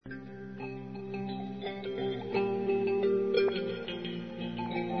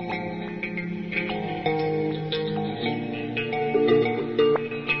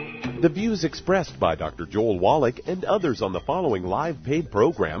The views expressed by Dr. Joel Wallach and others on the following live paid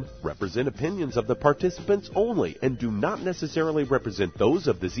program represent opinions of the participants only and do not necessarily represent those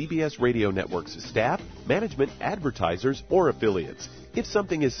of the ZBS Radio Network's staff, management, advertisers, or affiliates. If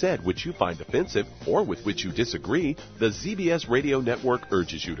something is said which you find offensive or with which you disagree, the ZBS Radio Network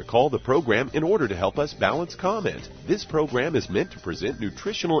urges you to call the program in order to help us balance comment. This program is meant to present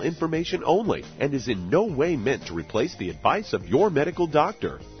nutritional information only and is in no way meant to replace the advice of your medical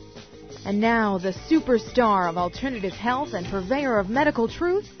doctor. And now, the superstar of alternative health and purveyor of medical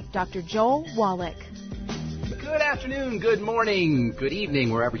truth, Dr. Joel Wallach. Good afternoon, good morning, good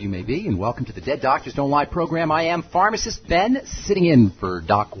evening, wherever you may be, and welcome to the Dead Doctors Don't Lie program. I am Pharmacist Ben, sitting in for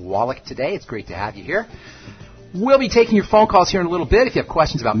Doc Wallach today. It's great to have you here. We'll be taking your phone calls here in a little bit. If you have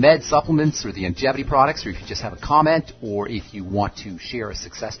questions about meds, supplements, or the longevity products, or if you just have a comment, or if you want to share a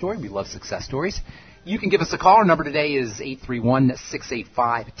success story, we love success stories, you can give us a call. Our number today is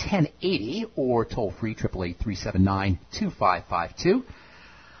 831-685-1080, or toll-free, 888-379-2552.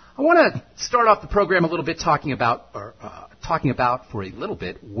 I want to start off the program a little bit talking about for a little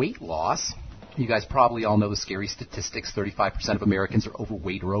bit weight loss. You guys probably all know the scary statistics. 35% of Americans are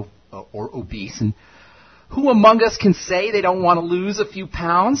overweight or obese. And who among us can say they don't want to lose a few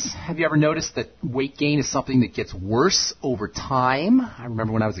pounds? Have you ever noticed that weight gain is something that gets worse over time? I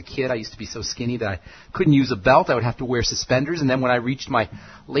remember when I was a kid, I used to be so skinny that I couldn't use a belt. I would have to wear suspenders. And then when I reached my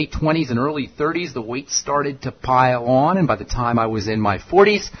late 20s and early 30s, the weight started to pile on. And by the time I was in my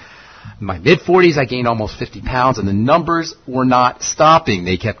mid-40s, I gained almost 50 pounds. And the numbers were not stopping.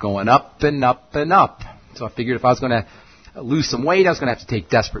 They kept going up and up and up. So I figured if I was going to lose some weight, I was going to have to take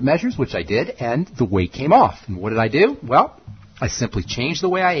desperate measures, which I did, and the weight came off. And what did I do? Well, I simply changed the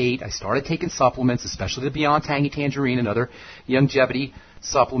way I ate. I started taking supplements, especially the Beyond Tangy Tangerine and other longevity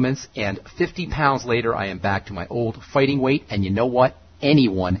supplements, and 50 pounds later, I am back to my old fighting weight, and you know what?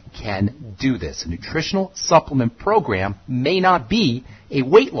 Anyone can do this. A nutritional supplement program may not be a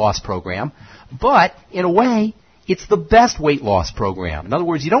weight loss program, but in a way, it's the best weight loss program. In other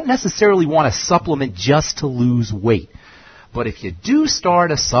words, you don't necessarily want a supplement just to lose weight. But if you do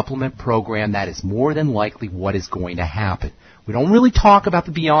start a supplement program, that is more than likely what is going to happen. We don't really talk about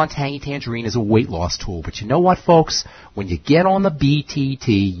the Beyond Tangy Tangerine as a weight loss tool. But you know what, folks? When you get on the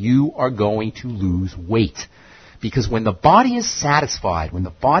BTT, you are going to lose weight. Because when the body is satisfied, when the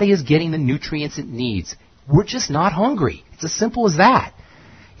body is getting the nutrients it needs, we're just not hungry. It's as simple as that.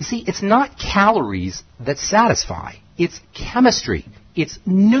 You see, it's not calories that satisfy. It's chemistry. It's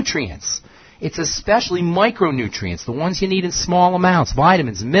nutrients. It's especially micronutrients, the ones you need in small amounts,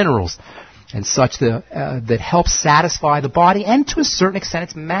 vitamins, minerals, and such that help satisfy the body. And to a certain extent,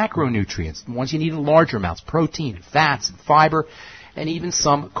 it's macronutrients, the ones you need in larger amounts, protein, and fats, and fiber, and even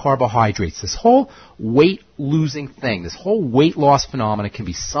some carbohydrates. This whole weight-losing thing, this whole weight loss phenomenon can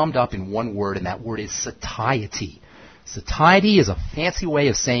be summed up in one word, and that word is satiety. Satiety is a fancy way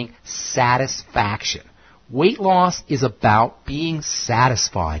of saying satisfaction. Weight loss is about being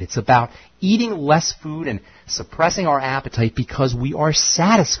satisfied. It's about eating less food and suppressing our appetite because we are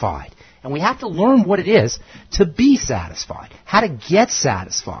satisfied. And we have to learn what it is to be satisfied, how to get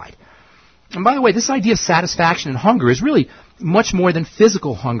satisfied. And by the way, this idea of satisfaction and hunger is really much more than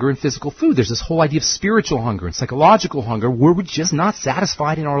physical hunger and physical food. There's this whole idea of spiritual hunger and psychological hunger where we're just not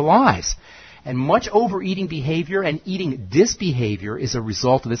satisfied in our lives. And much overeating behavior and eating disbehavior is a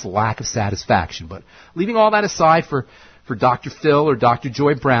result of this lack of satisfaction. But leaving all that aside for Dr. Phil or Dr.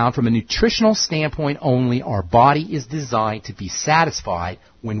 Joy Brown, from a nutritional standpoint only, our body is designed to be satisfied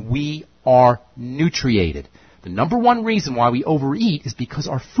when we are nutriated. The number one reason why we overeat is because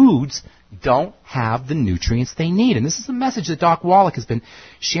our foods don't have the nutrients they need. And this is a message that Doc Wallach has been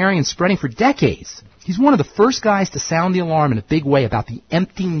sharing and spreading for decades. He's one of the first guys to sound the alarm in a big way about the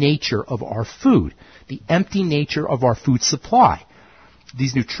empty nature of our food, the empty nature of our food supply.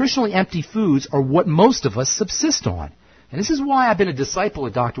 These nutritionally empty foods are what most of us subsist on. And this is why I've been a disciple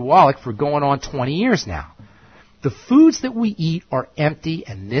of Dr. Wallach for going on 20 years now. The foods that we eat are empty,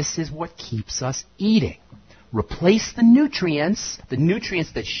 and this is what keeps us eating. Replace the nutrients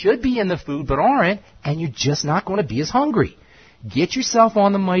that should be in the food but aren't, and you're just not going to be as hungry. Get yourself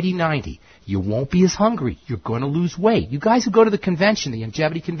on the Mighty 90. You won't be as hungry. You're going to lose weight. You guys who go to the convention, the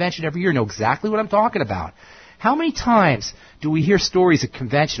longevity convention every year, know exactly what I'm talking about. How many times do we hear stories at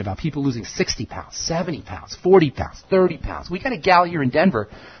convention about people losing 60 pounds, 70 pounds, 40 pounds, 30 pounds? We got a gal here in Denver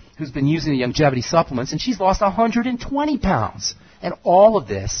who's been using the longevity supplements, and she's lost 120 pounds. And all of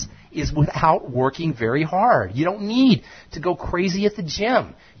this is without working very hard. You don't need to go crazy at the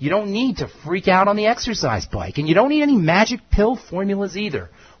gym. You don't need to freak out on the exercise bike. And you don't need any magic pill formulas either.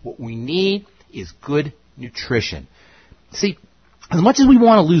 What we need is good nutrition. See, as much as we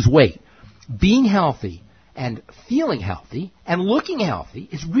want to lose weight, being healthy and feeling healthy and looking healthy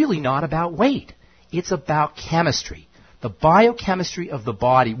is really not about weight. It's about chemistry. The biochemistry of the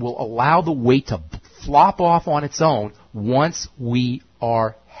body will allow the weight to flop off on its own once we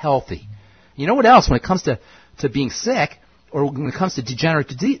are healthy. You know what else? When it comes to being sick, or when it comes to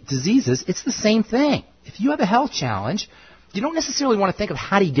degenerative diseases, it's the same thing. If you have a health challenge, you don't necessarily want to think of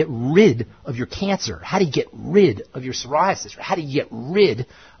how do you get rid of your cancer, how do you get rid of your psoriasis, or how do you get rid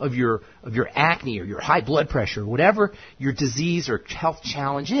of your acne or your high blood pressure, or whatever your disease or health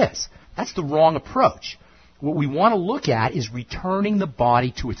challenge is. That's the wrong approach. What we want to look at is returning the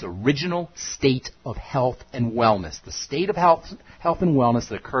body to its original state of health and wellness, the state of health and wellness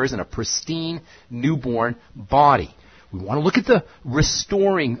that occurs in a pristine, newborn body. We want to look at the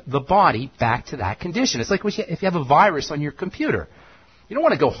restoring the body back to that condition. It's like if you have a virus on your computer. You don't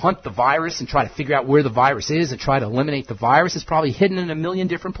want to go hunt the virus and try to figure out where the virus is and try to eliminate the virus. It's probably hidden in a million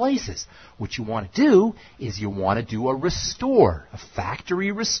different places. What you want to do is you want to do a restore, a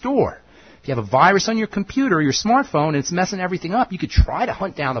factory restore. If you have a virus on your computer or your smartphone and it's messing everything up, you could try to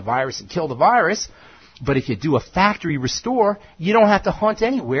hunt down the virus and kill the virus. But if you do a factory restore, you don't have to hunt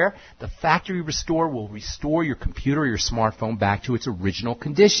anywhere. The factory restore will restore your computer or your smartphone back to its original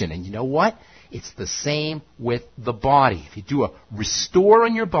condition. And you know what? It's the same with the body. If you do a restore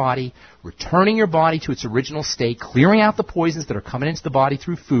on your body, returning your body to its original state, clearing out the poisons that are coming into the body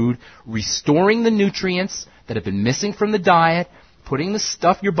through food, restoring the nutrients that have been missing from the diet, putting the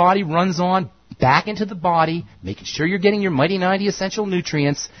stuff your body runs on back into the body, making sure you're getting your Mighty 90 essential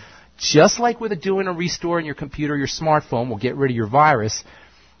nutrients, just like with doing a restore in your computer or your smartphone will get rid of your virus,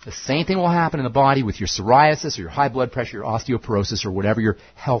 the same thing will happen in the body with your psoriasis or your high blood pressure, your osteoporosis, or whatever your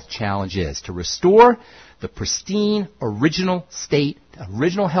health challenge is. To restore the pristine, original state,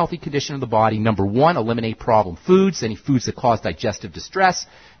 original healthy condition of the body, number one, eliminate problem foods. Any foods that cause digestive distress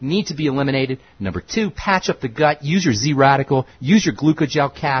need to be eliminated. Number two, patch up the gut. Use your Z-Radical. Use your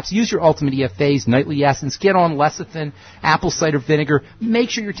Glucogel caps. Use your Ultimate EFAs, Nightly Essence. Get on lecithin, apple cider vinegar.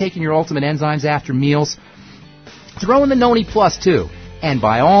 Make sure you're taking your Ultimate enzymes after meals. Throw in the Noni Plus, too. And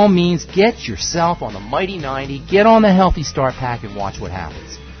by all means, get yourself on the Mighty 90. Get on the Healthy Start Pack and watch what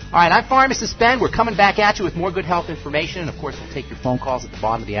happens. All right, I'm Pharmacist Ben. We're coming back at you with more good health information. And, of course, we'll take your phone calls at the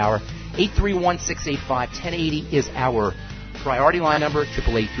bottom of the hour. 831-685-1080 is our priority line number,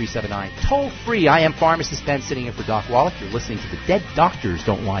 888-379. Toll free. I am Pharmacist Ben, sitting in for Doc Wallach. You're listening to the Dead Doctors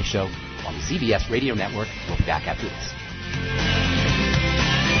Don't Lie show on the ZBS Radio Network. We'll be back after this.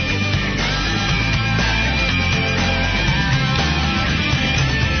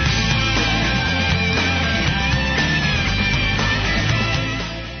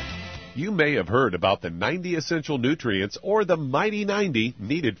 You may have heard about the 90 essential nutrients or the Mighty 90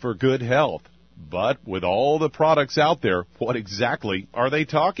 needed for good health. But with all the products out there, what exactly are they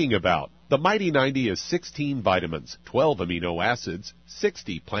talking about? The Mighty 90 is 16 vitamins, 12 amino acids,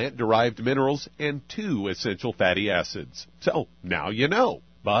 60 plant-derived minerals, and 2 essential fatty acids. So, now you know.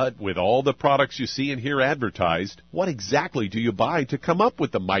 But with all the products you see and hear advertised, what exactly do you buy to come up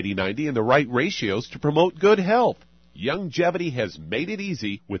with the Mighty 90 and the right ratios to promote good health? Youngevity has made it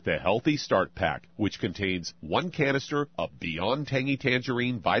easy with the Healthy Start Pack, which contains 1 canister of Beyond Tangy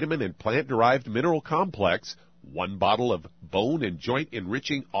Tangerine Vitamin and Plant-Derived Mineral Complex, 1 bottle of Bone and Joint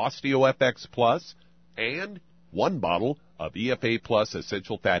Enriching OsteoFX Plus, and 1 bottle of EFA Plus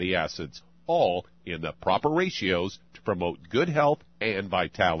Essential Fatty Acids, all in the proper ratios to promote good health and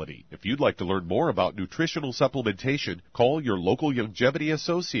vitality. If you'd like to learn more about nutritional supplementation, call your local Youngevity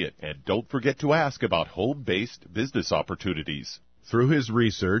associate, and don't forget to ask about home-based business opportunities. Through his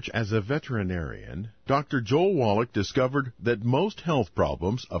research as a veterinarian, Dr. Joel Wallach discovered that most health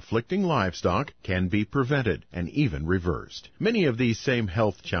problems afflicting livestock can be prevented and even reversed. Many of these same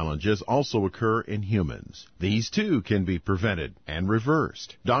health challenges also occur in humans. These too can be prevented and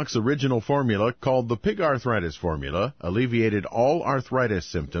reversed. Doc's original formula, called the Pig Arthritis Formula, alleviated all arthritis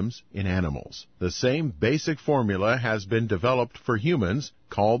symptoms in animals. The same basic formula has been developed for humans,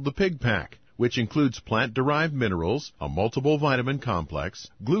 called the Pig Pack, which includes plant-derived minerals, a multiple vitamin complex,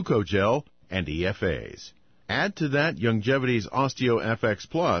 glucogel, and EFAs. Add to that Youngevity's OsteoFX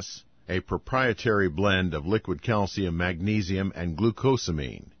Plus, a proprietary blend of liquid calcium, magnesium, and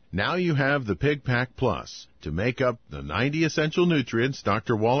glucosamine. Now you have the Pig Pack Plus to make up the 90 essential nutrients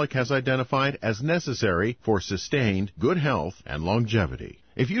Dr. Wallach has identified as necessary for sustained good health and longevity.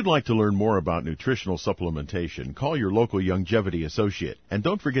 If you'd like to learn more about nutritional supplementation, call your local Youngevity associate, and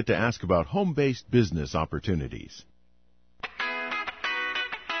don't forget to ask about home-based business opportunities.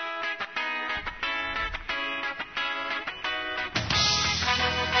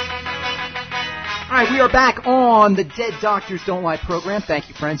 All right, we are back on the Dead Doctors Don't Lie program. Thank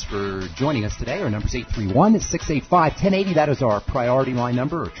you, friends, for joining us today. Our number is 831-685-1080. That is our priority line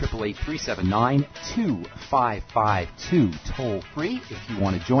number, or 888-379-2552, toll free. If you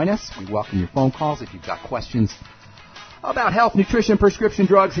want to join us, we welcome your phone calls. If you've got questions about health, nutrition, prescription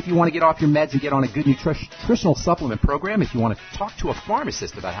drugs, if you want to get off your meds and get on a good nutritional supplement program, if you want to talk to a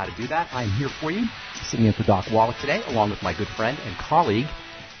pharmacist about how to do that, I'm here for you. Sitting in for Doc Wallach today, along with my good friend and colleague,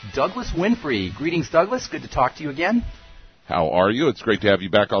 Douglas Winfrey. Greetings, Douglas. Good to talk to you again. How are you? It's great to have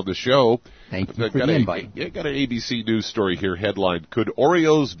you back on the show. Thank you for the invite. Got an ABC News story here, headline, Could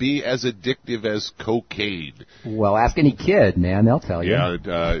Oreos be as addictive as cocaine? Well, ask any kid, man. They'll tell you. Yeah,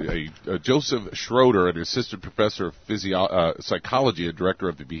 Joseph Schroeder, an assistant professor of psychology and director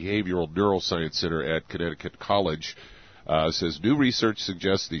of the Behavioral Neuroscience Center at Connecticut College, says new research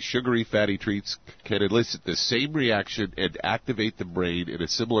suggests the sugary fatty treats can elicit the same reaction and activate the brain in a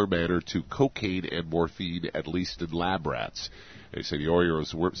similar manner to cocaine and morphine, at least in lab rats. They say the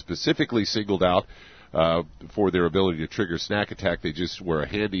Oreos were specifically singled out for their ability to trigger snack attack. They just were a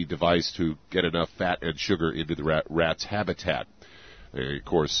handy device to get enough fat and sugar into the rat's habitat. Of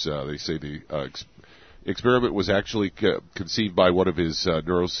course, they say the experiment was actually conceived by one of his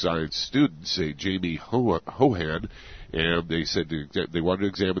neuroscience students, Jamie Hohan, and they said they wanted to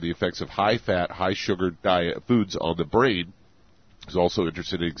examine the effects of high-fat, high-sugar diet foods on the brain. He was also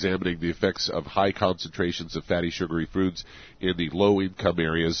interested in examining the effects of high concentrations of fatty, sugary foods in the low-income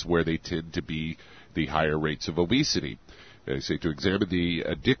areas where they tend to be the higher rates of obesity. They say to examine the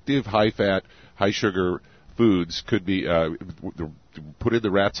addictive, high-fat, high-sugar foods could be put in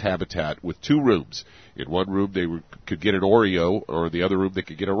the rat's habitat with two rooms. In one room, they could get an Oreo, or in the other room, they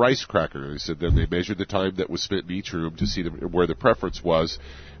could get a rice cracker. They said then they measured the time that was spent in each room to see where the preference was,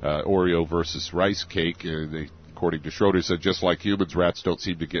 Oreo versus rice cake. And they, according to Schroeder, said just like humans, rats don't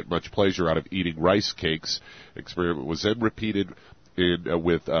seem to get much pleasure out of eating rice cakes. The experiment was then repeated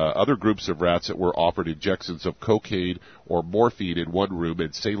with other groups of rats that were offered injections of cocaine or morphine in one room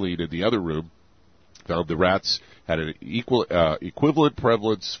and saline in the other room. Found the rats had an equivalent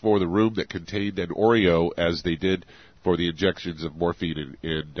prevalence for the room that contained an Oreo as they did for the injections of morphine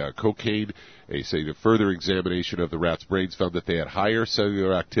and cocaine. They say the further examination of the rats' brains found that they had higher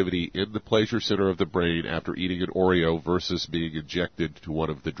cellular activity in the pleasure center of the brain after eating an Oreo versus being injected to one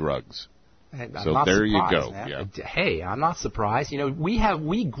of the drugs. So there you go. Yeah. Hey, I'm not surprised. You know, we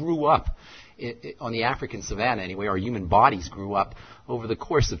grew up on the African savanna anyway. Our human bodies grew up over the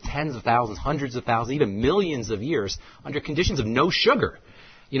course of tens of thousands, hundreds of thousands, even millions of years under conditions of no sugar.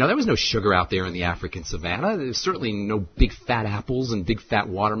 You know, there was no sugar out there in the African savanna. There was certainly no big fat apples and big fat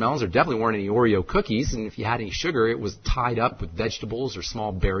watermelons. There definitely weren't any Oreo cookies. And if you had any sugar, it was tied up with vegetables or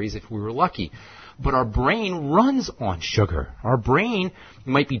small berries if we were lucky. But our brain runs on sugar. Our brain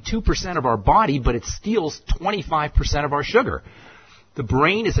might be 2% of our body, but it steals 25% of our sugar. The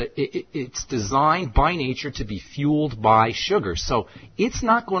brain it's designed by nature to be fueled by sugar. So it's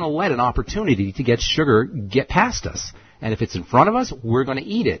not going to let an opportunity to get sugar get past us. And if it's in front of us, we're going to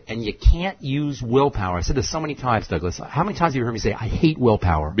eat it. And you can't use willpower. I said this so many times, Douglas. How many times have you heard me say, I hate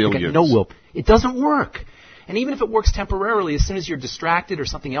willpower? Millions. No will. It doesn't work. And even if it works temporarily, as soon as you're distracted or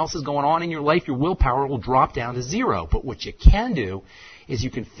something else is going on in your life, your willpower will drop down to zero. But what you can do is you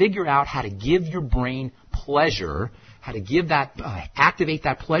can figure out how to give your brain pleasure, how to give that, activate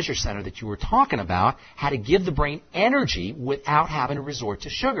that pleasure center that you were talking about, how to give the brain energy without having to resort to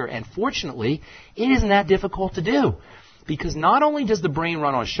sugar. And fortunately, it isn't that difficult to do. Because not only does the brain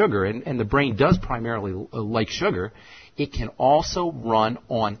run on sugar, and the brain does primarily like sugar, it can also run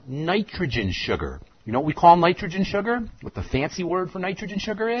on nitrogen sugar. You know what we call nitrogen sugar? What the fancy word for nitrogen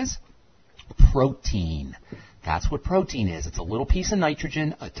sugar is? Protein. That's what protein is. It's a little piece of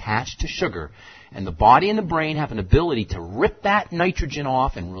nitrogen attached to sugar. And the body and the brain have an ability to rip that nitrogen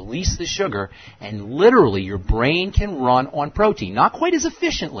off and release the sugar. And literally, your brain can run on protein. Not quite as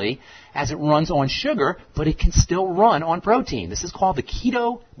efficiently as it runs on sugar, but it can still run on protein. This is called the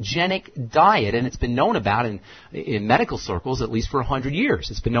ketogenic diet, and it's been known about in medical circles at least for 100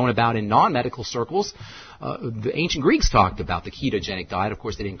 years. It's been known about in non-medical circles. The ancient Greeks talked about the ketogenic diet. Of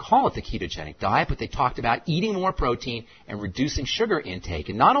course, they didn't call it the ketogenic diet, but they talked about eating more protein and reducing sugar intake.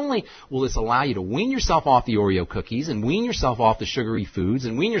 And not only will this allow you to wean yourself off the Oreo cookies and wean yourself off the sugary foods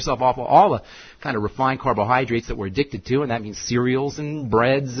and wean yourself off of all the kind of refined carbohydrates that we're addicted to, and that means cereals and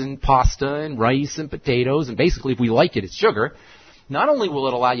breads and pasta and rice and potatoes, and basically if we like it, it's sugar. Not only will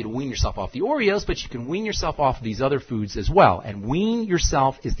it allow you to wean yourself off the Oreos, but you can wean yourself off of these other foods as well. And wean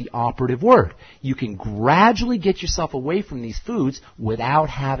yourself is the operative word. You can gradually get yourself away from these foods without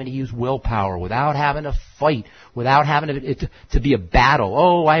having to use willpower, without having to fight without having it to be a battle.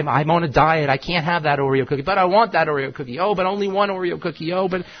 Oh, I'm on a diet. I can't have that Oreo cookie, but I want that Oreo cookie. Oh, but only one Oreo cookie. Oh,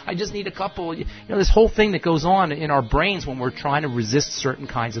 but I just need a couple. You know, this whole thing that goes on in our brains when we're trying to resist certain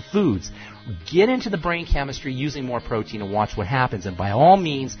kinds of foods. Get into the brain chemistry using more protein and watch what happens. And by all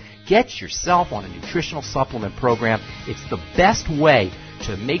means, get yourself on a nutritional supplement program. It's the best way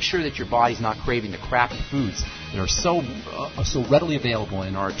to make sure that your body's not craving the crappy foods that are so readily available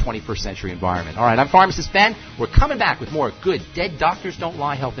in our 21st century environment. All right, I'm Pharmacist Ben. We're coming back with more good Dead Doctors Don't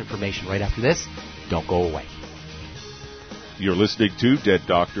Lie health information right after this. Don't go away. You're listening to Dead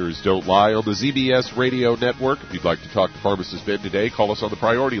Doctors Don't Lie on the ZBS Radio Network. If you'd like to talk to Pharmacist Ben today, call us on the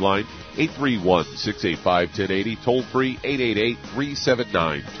priority line, 831-685-1080, toll free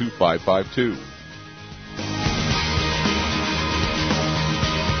 888-379-2552.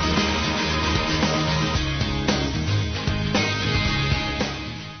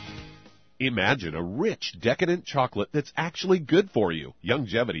 Imagine a rich, decadent chocolate that's actually good for you.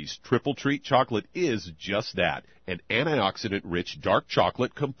 Youngevity's Triple Treat chocolate is just that. An antioxidant-rich dark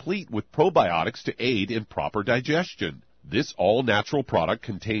chocolate complete with probiotics to aid in proper digestion. This all-natural product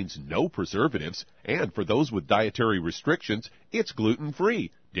contains no preservatives, and for those with dietary restrictions, it's gluten-free,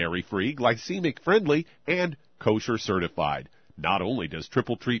 dairy-free, glycemic-friendly, and kosher certified. Not only does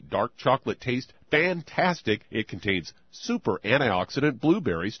Triple Treat dark chocolate taste fantastic, it contains super antioxidant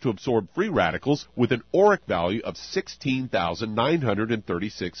blueberries to absorb free radicals with an ORAC value of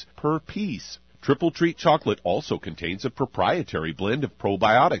 16,936 per piece. Triple Treat chocolate also contains a proprietary blend of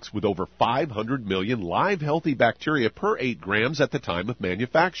probiotics with over 500 million live healthy bacteria per 8 grams at the time of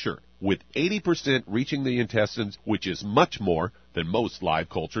manufacture, with 80% reaching the intestines, which is much more than most live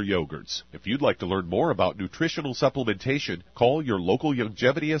culture yogurts. If you'd like to learn more about nutritional supplementation, call your local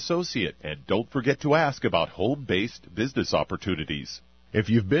Youngevity associate, and don't forget to ask about home-based business opportunities.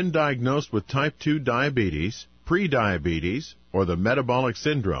 If you've been diagnosed with type 2 diabetes, prediabetes, or the metabolic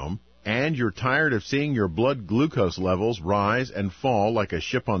syndrome, and you're tired of seeing your blood glucose levels rise and fall like a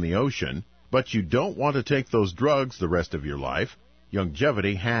ship on the ocean, but you don't want to take those drugs the rest of your life,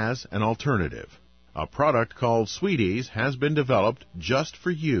 Youngevity has an alternative. A product called Sweeties has been developed just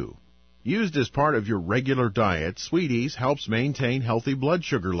for you. Used as part of your regular diet, Sweeties helps maintain healthy blood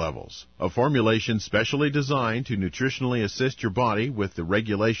sugar levels, a formulation specially designed to nutritionally assist your body with the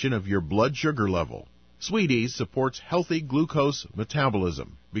regulation of your blood sugar level. Sweeties supports healthy glucose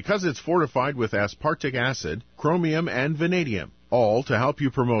metabolism because it's fortified with aspartic acid, chromium, and vanadium, all to help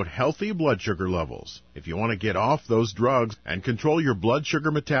you promote healthy blood sugar levels. If you want to get off those drugs and control your blood sugar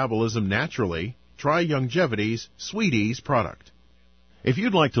metabolism naturally, try Youngevity's Sweeties product. If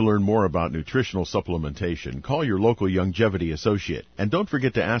you'd like to learn more about nutritional supplementation, call your local Youngevity associate, and don't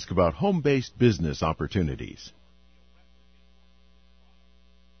forget to ask about home-based business opportunities.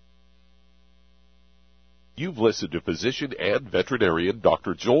 You've listened to physician and veterinarian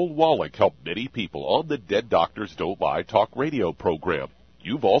Dr. Joel Wallach help many people on the Dead Doctors Don't Lie talk radio program.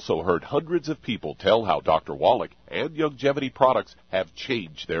 You've also heard hundreds of people tell how Dr. Wallach and Youngevity products have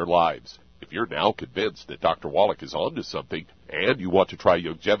changed their lives. If you're now convinced that Dr. Wallach is onto something and you want to try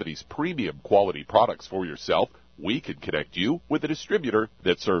Youngevity's premium quality products for yourself, we can connect you with a distributor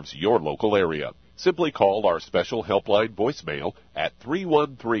that serves your local area. Simply call our special helpline voicemail at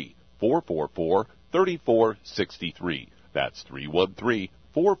 313-444-3463. That's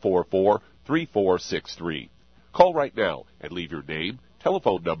 313-444-3463. Call right now and leave your name,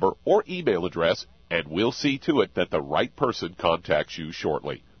 telephone number, or email address, and we'll see to it that the right person contacts you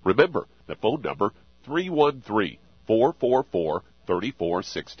shortly. Remember, the phone number,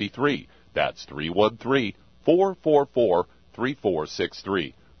 313-444-3463. That's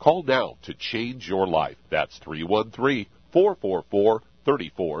 313-444-3463. Call now to change your life. That's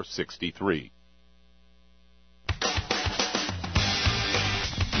 313-444-3463.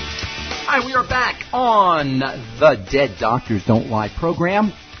 Hi, we are back on the Dead Doctors Don't Lie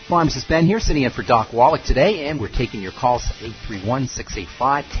program. Pharmacist Ben here, sitting in for Doc Wallach today, and we're taking your calls at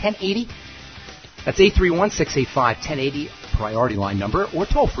 831-685-1080. That's 831-685-1080, priority line number, or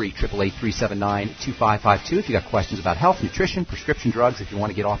toll-free, 888-379-2552. If you got questions about health, nutrition, prescription drugs, if you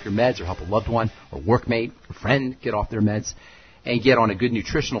want to get off your meds or help a loved one or workmate or friend get off their meds and get on a good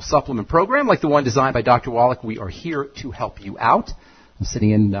nutritional supplement program like the one designed by Dr. Wallach, we are here to help you out.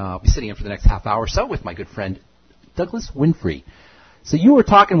 I'll be sitting in for the next half hour or so with my good friend Douglas Winfrey. So you were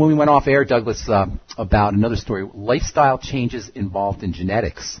talking when we went off air, Douglas, about another story, lifestyle changes involved in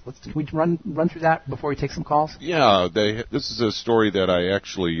genetics. Can we run through that before we take some calls? Yeah, this is a story that I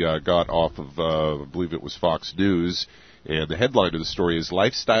actually got off of, I believe it was Fox News, and the headline of the story is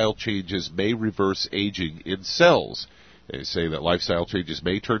Lifestyle Changes May Reverse Aging in Cells. They say that lifestyle changes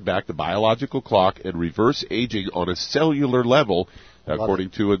may turn back the biological clock and reverse aging on a cellular level, according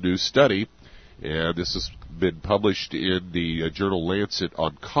to a new study. And this has been published in the journal Lancet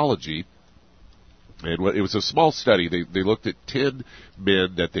Oncology. And it was a small study. They looked at 10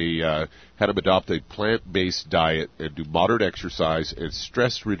 men that they had them adopt a plant-based diet and do moderate exercise and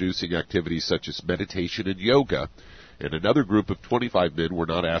stress-reducing activities such as meditation and yoga. And another group of 25 men were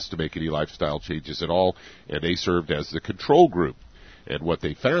not asked to make any lifestyle changes at all, and they served as the control group. And what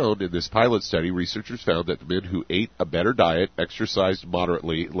they found in this pilot study, researchers found that the men who ate a better diet, exercised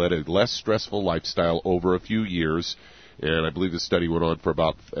moderately, led a less stressful lifestyle over a few years. And I believe the study went on for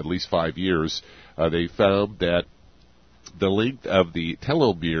about at least 5 years. They found that the length of the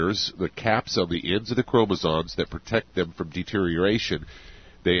telomeres, the caps on the ends of the chromosomes that protect them from deterioration,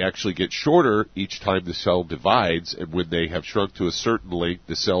 they actually get shorter each time the cell divides, and when they have shrunk to a certain length,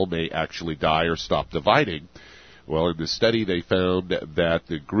 the cell may actually die or stop dividing. Well, in the study, they found that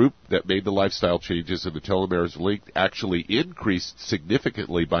the group that made the lifestyle changes and the telomeres length actually increased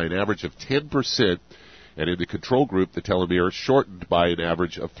significantly by an average of 10%, and in the control group, the telomeres shortened by an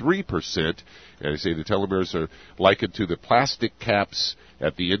average of 3%. And they say the telomeres are likened to the plastic caps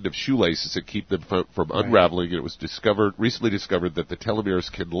at the end of shoelaces that keep them from unraveling. And it was recently discovered that the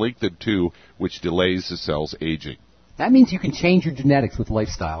telomeres can lengthen too, which delays the cell's aging. That means you can change your genetics with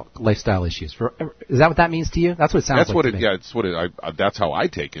lifestyle issues. Is that what that means to you? That's what it sounds like to me. Yeah, that's how I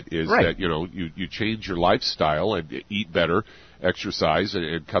take it. Is that you change your lifestyle and eat better, exercise,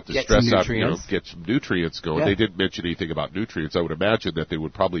 and cut the stress out. Get some nutrients going. Yeah. They didn't mention anything about nutrients. I would imagine that they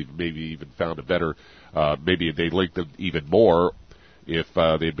would probably maybe even found a better. Maybe they linked them even more if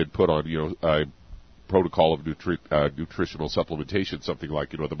they'd been put on a protocol of nutritional supplementation, something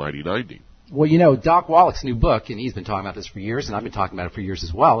like the Mighty 90. Well, Doc Wallach's new book, and he's been talking about this for years, and I've been talking about it for years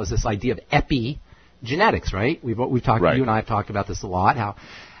as well, is this idea of epigenetics, right? We've talked. Right. You and I have talked about this a lot.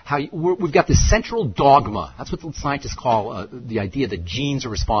 We've got this central dogma. That's what the scientists call the idea that genes are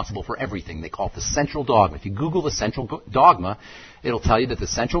responsible for everything. They call it the central dogma. If you Google the central dogma, it'll tell you that the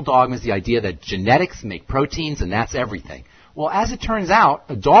central dogma is the idea that genetics make proteins, and that's everything. Well, as it turns out,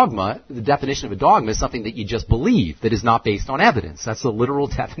 a dogma, the definition of a dogma is something that you just believe, that is not based on evidence. That's the literal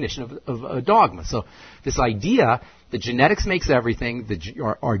definition of a dogma. So this idea that genetics makes everything,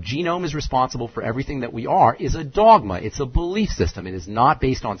 our genome is responsible for everything that we are, is a dogma. It's a belief system. It is not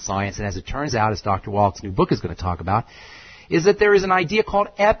based on science. And as it turns out, as Dr. Wallach's new book is going to talk about, is that there is an idea called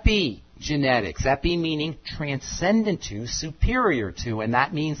epigenetics. Epi meaning transcendent to, superior to, and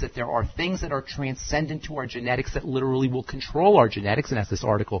that means that there are things that are transcendent to our genetics that literally will control our genetics. And as this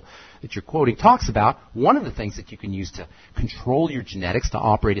article that you're quoting talks about, one of the things that you can use to control your genetics, to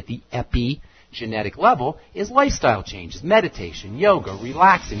operate at the epigenetic level, is lifestyle changes, meditation, yoga,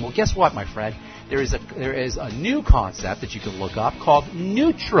 relaxing. Well, guess what, my friend? There is a new concept that you can look up called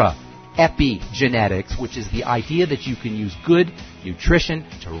epigenetics, which is the idea that you can use good nutrition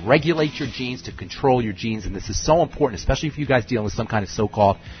to regulate your genes, to control your genes, and this is so important, especially if you guys dealing with some kind of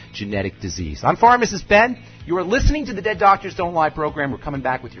so-called genetic disease. I'm Pharmacist Ben. You are listening to the Dead Doctors Don't Lie program. We're coming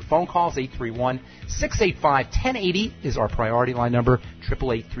back with your phone calls. 831-685-1080 is our priority line number.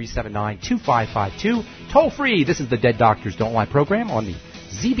 888-379-2552. Toll free. This is the Dead Doctors Don't Lie program on the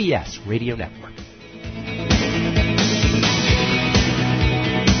ZBS Radio Network.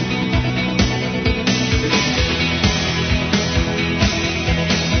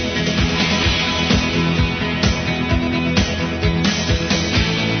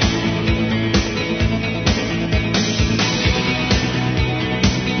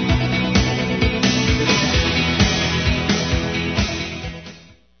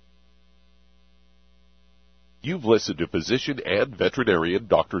 You've listened to physician and veterinarian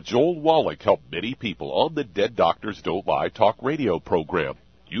Dr. Joel Wallach help many people on the Dead Doctors Don't Lie talk radio program.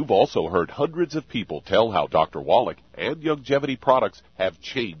 You've also heard hundreds of people tell how Dr. Wallach and Youngevity products have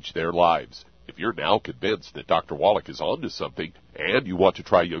changed their lives. If you're now convinced that Dr. Wallach is onto something and you want to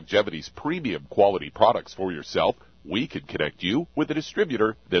try Youngevity's premium quality products for yourself, we can connect you with a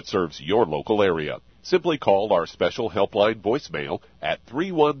distributor that serves your local area. Simply call our special helpline voicemail at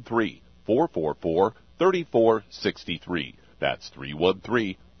 313-444-3463. That's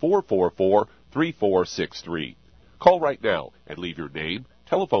 313-444-3463. Call right now and leave your name,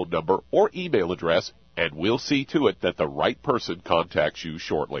 telephone number, or email address, and we'll see to it that the right person contacts you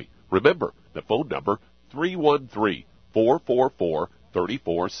shortly. Remember, the phone number,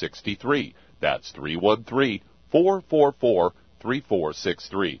 313-444-3463. That's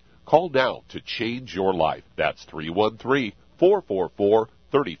 313-444-3463. Call now to change your life. That's 313-444-3463.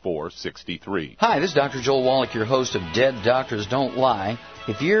 3463. Hi, this is Dr. Joel Wallach, your host of Dead Doctors Don't Lie.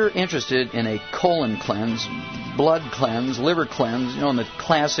 If you're interested in a colon cleanse, blood cleanse, liver cleanse, in the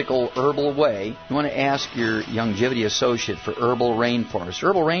classical herbal way, you want to ask your Youngevity associate for Herbal Rainforest.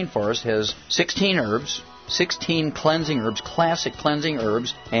 Herbal Rainforest has 16 herbs, 16 cleansing herbs, classic cleansing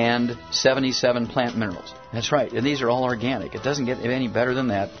herbs, and 77 plant minerals. That's right, and these are all organic. It doesn't get any better than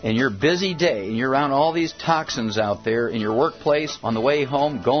that. In your busy day, and you're around all these toxins out there in your workplace, on the way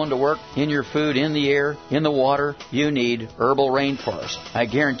home, going to work, in your food, in the air, in the water, you need Herbal Rainforest. I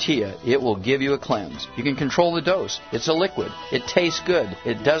guarantee you, it will give you a cleanse. You can control the dose. It's a liquid. It tastes good.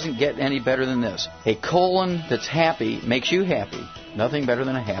 It doesn't get any better than this. A colon that's happy makes you happy. Nothing better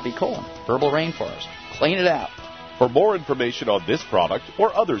than a happy colon. Herbal Rainforest. Clean it out. For more information on this product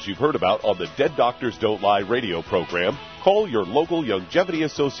or others you've heard about on the Dead Doctors Don't Lie radio program, call your local Youngevity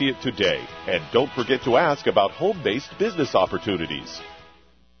associate today. And don't forget to ask about home-based business opportunities.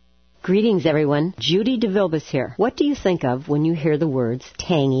 Greetings, everyone. Judy DeVilbus here. What do you think of when you hear the words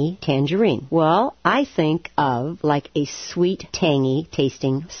tangy tangerine? Well, I think of like a sweet, tangy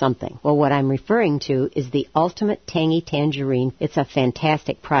tasting something. Well, what I'm referring to is the Ultimate Tangy Tangerine. It's a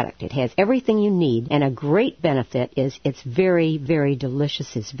fantastic product. It has everything you need, and a great benefit is it's very, very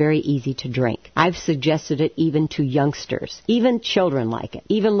delicious. It's very easy to drink. I've suggested it even to youngsters. Even children like it.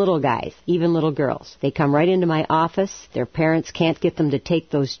 Even little guys. Even little girls. They come right into my office. Their parents can't get them to take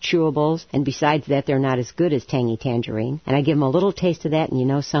those chewables. And besides that, they're not as good as Tangy Tangerine. And I give them a little taste of that, and you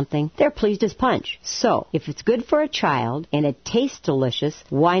know something? They're pleased as punch. So, if it's good for a child and it tastes delicious,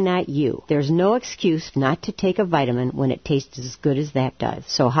 why not you? There's no excuse not to take a vitamin when it tastes as good as that does.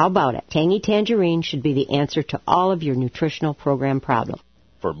 So how about it? Tangy Tangerine should be the answer to all of your nutritional program problems.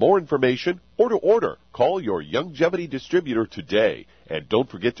 For more information or to order, call your Youngevity distributor today. And don't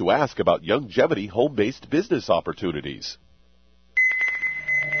forget to ask about Youngevity home-based business opportunities.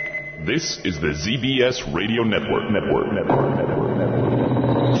 This is the ZBS Radio Network.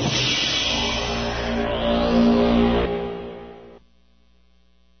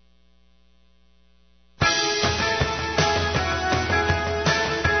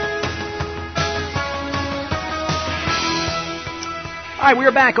 All right, we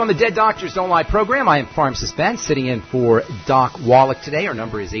are back on the Dead Doctors Don't Lie program. I am Pharmacist Ben, sitting in for Doc Wallach today. Our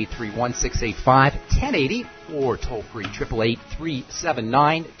number is 831-685-1080 or toll-free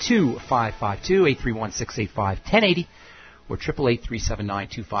 888-379-2552, 831-685-1080 or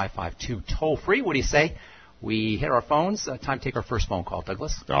 888-379-2552, toll-free. What do you say? We hit our phones. Time to take our first phone call,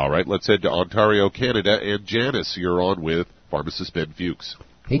 Douglas. All right, let's head to Ontario, Canada. And Janice, you're on with Pharmacist Ben Fuchs.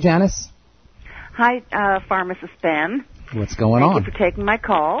 Hey, Janice. Hi, Pharmacist Ben. What's going on? Thank you for taking my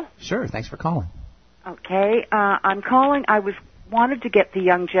call. Sure, thanks for calling. Okay, I'm calling. I wanted to get the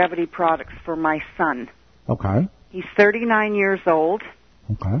Youngevity products for my son. Okay. He's 39 years old.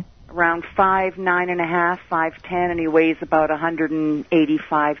 Okay. Around 5'9.5", 5'10", and he weighs about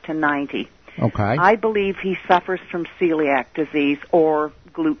 185 to 90. Okay. I believe he suffers from celiac disease or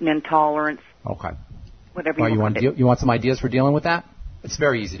gluten intolerance. Okay. Whatever you want. You want some ideas for dealing with that? It's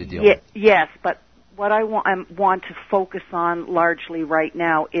very easy to deal with. Yes, but what I want to focus on largely right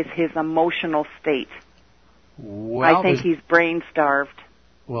now is his emotional state. Well, I think he's brain-starved.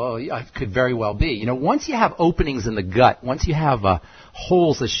 Well, it could very well be. Once you have openings in the gut, once you have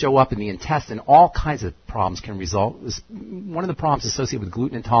holes that show up in the intestine, all kinds of problems can result. One of the problems associated with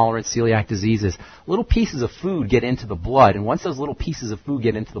gluten intolerance, celiac disease, is little pieces of food get into the blood. And once those little pieces of food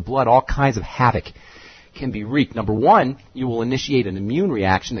get into the blood, all kinds of havoc can be wreaked. Number one, you will initiate an immune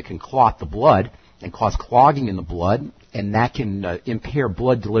reaction that can clot the blood and cause clogging in the blood, and that can impair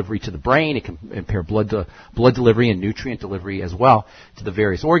blood delivery to the brain. It can impair blood delivery and nutrient delivery as well to the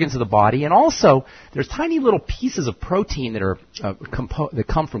various organs of the body. And also, there's tiny little pieces of protein that are that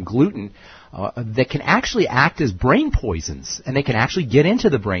come from gluten that can actually act as brain poisons, and they can actually get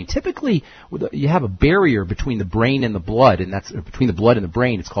into the brain. Typically, you have a barrier between the brain and the blood, and that's between the blood and the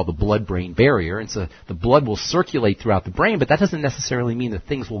brain. It's called the blood-brain barrier, and so the blood will circulate throughout the brain, but that doesn't necessarily mean that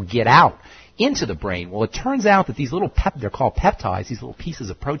things will get out into the brain. Well, it turns out that these little they're called peptides, these little pieces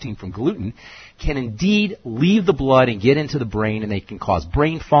of protein from gluten, can indeed leave the blood and get into the brain, and they can cause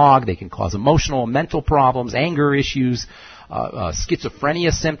brain fog, they can cause emotional and mental problems, anger issues,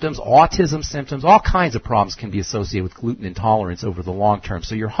 schizophrenia symptoms, autism symptoms, all kinds of problems can be associated with gluten intolerance over the long term.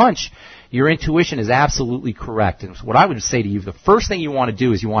 So your hunch Your intuition is absolutely correct. And what I would say to you, the first thing you want to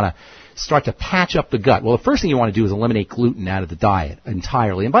do is you want to start to patch up the gut. Well, the first thing you want to do is eliminate gluten out of the diet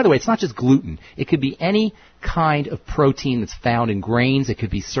entirely. And by the way, it's not just gluten. It could be any kind of protein that's found in grains. It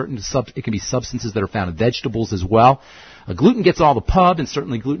could be substances that are found in vegetables as well. Gluten gets all the pub, and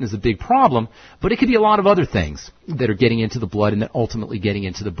certainly gluten is a big problem, but it could be a lot of other things that are getting into the blood and then ultimately getting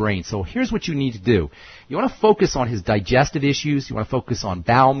into the brain. So here's what you need to do. You want to focus on his digestive issues. You want to focus on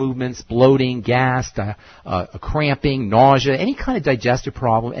bowel movements, bloating, gas, cramping, nausea, any kind of digestive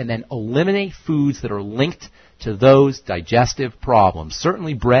problem, and then eliminate foods that are linked to those digestive problems.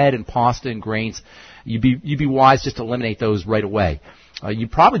 Certainly bread and pasta and grains, you'd be wise just to eliminate those right away.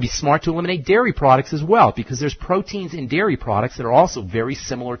 You'd probably be smart to eliminate dairy products as well, because there's proteins in dairy products that are also very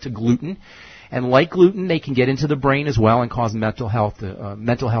similar to gluten. And like gluten, they can get into the brain as well and cause mental health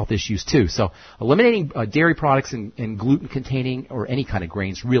issues too. So eliminating dairy products and gluten-containing or any kind of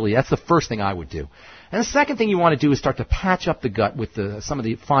grains, really, that's the first thing I would do. And the second thing you want to do is start to patch up the gut with some of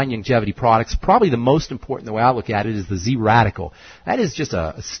the fine longevity products. Probably the most important, the way I look at it, is the Z-Radical. That is just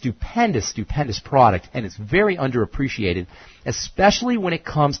a stupendous, stupendous product, and it's very underappreciated, especially when it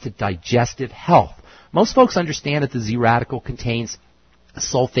comes to digestive health. Most folks understand that the Z-Radical contains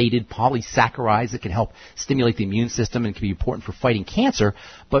sulfated polysaccharides that can help stimulate the immune system and can be important for fighting cancer.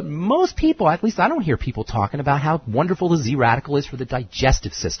 But most people, at least I don't hear people talking about how wonderful the Z-Radical is for the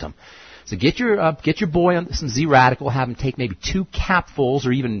digestive system. So get your boy on some Z-Radical, have him take maybe 2 capfuls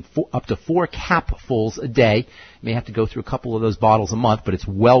or even up to 4 capfuls a day. You may have to go through a couple of those bottles a month, but it's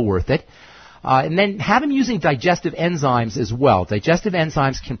well worth it. And then have him using digestive enzymes as well. Digestive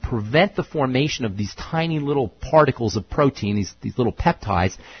enzymes can prevent the formation of these tiny little particles of protein, these little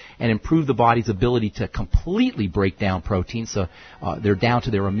peptides, and improve the body's ability to completely break down protein. So they're down to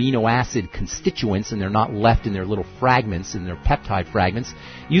their amino acid constituents, and they're not left in their little fragments, in their peptide fragments.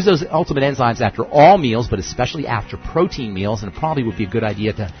 Use those ultimate enzymes after all meals, but especially after protein meals, and it probably would be a good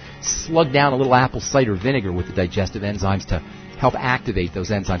idea to slug down a little apple cider vinegar with the digestive enzymes to help activate those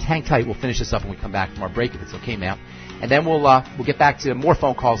enzymes. Hang tight. We'll finish this up when we come back from our break, if it's okay, ma'am. And then we'll get back to more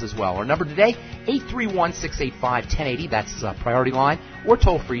phone calls as well. Our number today, 831-685-1080. That's priority line. Or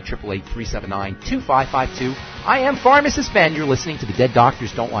toll free, 888-379-2552. I am Pharmacist Ben. You're listening to the Dead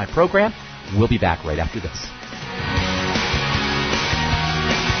Doctors Don't Lie program. We'll be back right after this.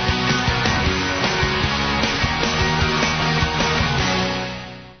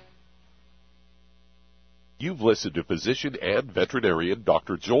 You've listened to physician and veterinarian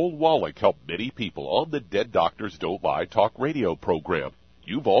Dr. Joel Wallach help many people on the Dead Doctors Don't Lie talk radio program.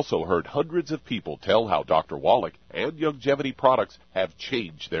 You've also heard hundreds of people tell how Dr. Wallach and Youngevity products have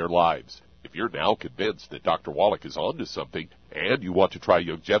changed their lives. If you're now convinced that Dr. Wallach is onto something and you want to try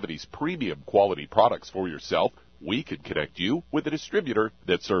Youngevity's premium quality products for yourself, we can connect you with a distributor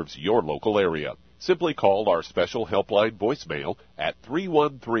that serves your local area. Simply call our special helpline voicemail at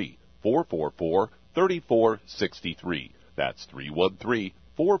 313-444-3463. That's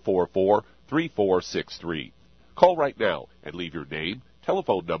 313-444-3463. Call right now and leave your name,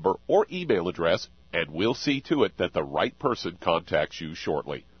 telephone number, or email address, and we'll see to it that the right person contacts you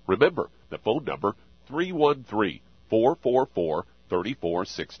shortly. Remember, the phone number,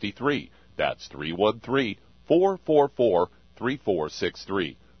 313-444-3463. That's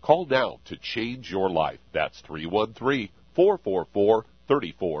 313-444-3463. Call now to change your life. That's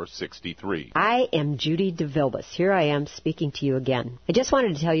 313-444-3463. I am Judy DeVilbus. Here I am speaking to you again. I just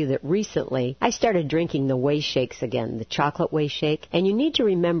wanted to tell you that recently I started drinking the Whey Shakes again, the chocolate Whey Shake. And you need to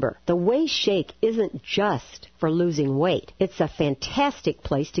remember, the Whey Shake isn't just for losing weight. It's a fantastic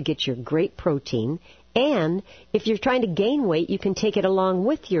place to get your great protein. And if you're trying to gain weight, you can take it along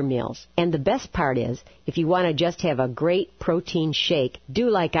with your meals. And the best part is, if you want to just have a great protein shake, do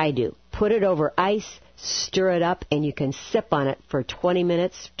like I do. Put it over ice, stir it up, and you can sip on it for 20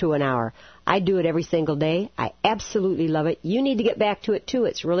 minutes to an hour. I do it every single day. I absolutely love it. You need to get back to it, too.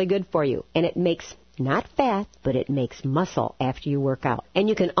 It's really good for you. And it makes not fat, but it makes muscle after you work out. And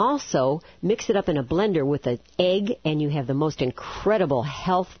you can also mix it up in a blender with an egg, and you have the most incredible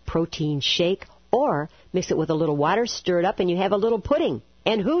health protein shake. Or mix it with a little water, stir it up, and you have a little pudding.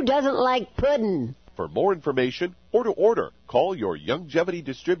 And who doesn't like pudding? For more information or to order, call your Youngevity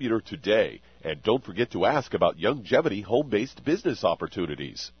distributor today. And don't forget to ask about Youngevity home-based business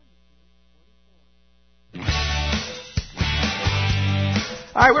opportunities.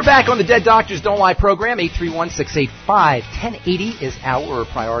 All right, we're back on the Dead Doctors Don't Lie program. 831-685-1080 is our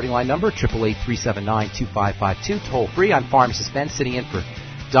priority line number. 888-379-2552. Toll free. I'm Pharmacist Ben, sitting in for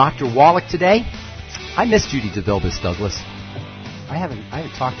Dr. Wallach today. I miss Judy DeVilbus, Douglas. I haven't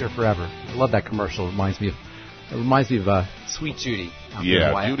talked to her forever. I love that commercial. It reminds me of It reminds me of Sweet Judy.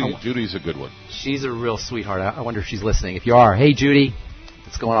 Yeah, Judy's a good one. She's a real sweetheart. I wonder if she's listening. If you are, hey, Judy,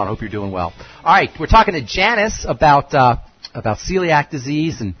 what's going on? I hope you're doing well. All right, we're talking to Janice about celiac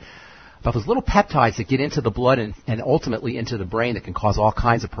disease and about those little peptides that get into the blood and ultimately into the brain that can cause all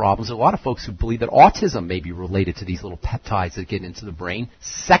kinds of problems. There are a lot of folks who believe that autism may be related to these little peptides that get into the brain,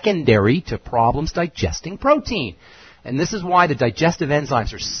 secondary to problems digesting protein. And this is why the digestive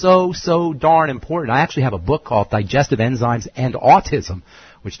enzymes are so darn important. I actually have a book called Digestive Enzymes and Autism,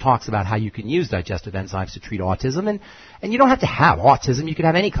 which talks about how you can use digestive enzymes to treat autism. And you don't have to have autism. You can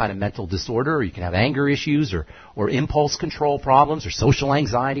have any kind of mental disorder, or you can have anger issues, or impulse control problems, or social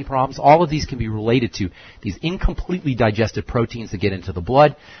anxiety problems. All of these can be related to these incompletely digested proteins that get into the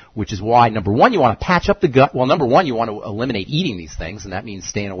blood, which is why, number one, you want to patch up the gut. Well, number one, you want to eliminate eating these things, and that means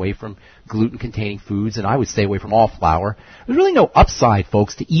staying away from gluten-containing foods, and I would stay away from all flour. There's really no upside,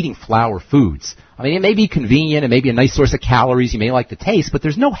 folks, to eating flour foods. I mean, it may be convenient, it may be a nice source of calories, you may like the taste, but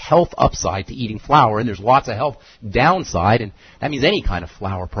there's no health upside to eating flour, and there's lots of health downside, and that means any kind of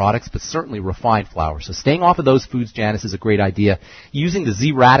flour products, but certainly refined flour. So staying off of those foods, Janice, is a great idea. Using the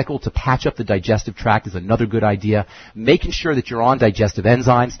Z-Radical to patch up the digestive tract is another good idea. Making sure that you're on digestive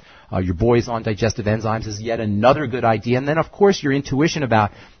enzymes, your boy's on digestive enzymes is yet another good idea. And then, of course, your intuition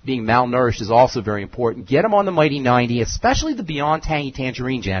about being malnourished is also very important. Get them on the Mighty 90, especially the Beyond Tangy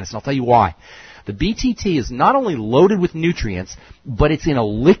Tangerine, Janice, and I'll tell you why. The BTT is not only loaded with nutrients, but it's in a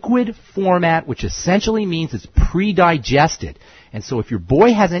liquid format, which essentially means it's pre-digested. And so if your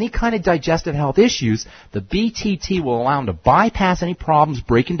boy has any kind of digestive health issues, the BTT will allow him to bypass any problems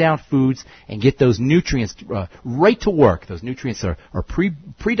breaking down foods and get those nutrients right to work. Those nutrients are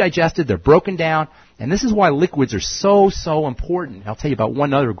pre-digested, they're broken down, and this is why liquids are so important. I'll tell you about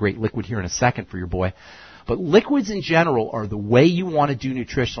one other great liquid here in a second for your boy. But liquids in general are the way you want to do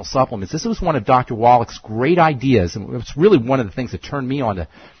nutritional supplements. This was one of Dr. Wallach's great ideas, and it's really one of the things that turned me on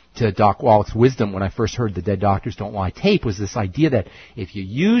to Doc Wallach's wisdom when I first heard the Dead Doctors Don't Lie tape, was this idea that if you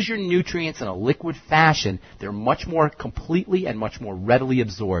use your nutrients in a liquid fashion, they're much more completely and much more readily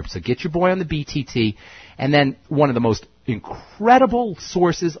absorbed. So get your boy on the BTT, and then one of the most incredible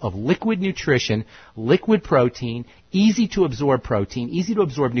sources of liquid nutrition, liquid protein, easy to absorb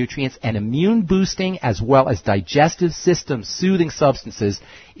nutrients, and immune boosting as well as digestive system soothing substances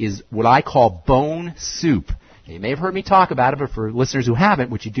is what I call bone soup. Now, you may have heard me talk about it, but for listeners who haven't,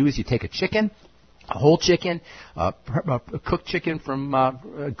 what you do is you take a chicken, a whole chicken, a cooked chicken from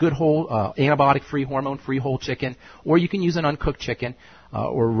a good whole antibiotic-free, hormone-free whole chicken, or you can use an uncooked chicken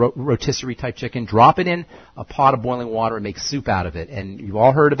or rotisserie-type chicken. Drop it in a pot of boiling water and make soup out of it. And you've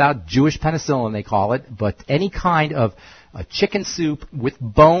all heard about Jewish penicillin, they call it, but any kind of chicken soup with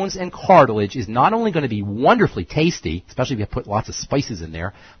bones and cartilage is not only going to be wonderfully tasty, especially if you put lots of spices in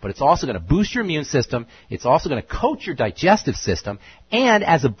there, but it's also going to boost your immune system. It's also going to coat your digestive system, and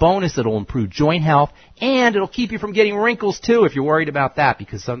as a bonus, it'll improve joint health, and it'll keep you from getting wrinkles too if you're worried about that,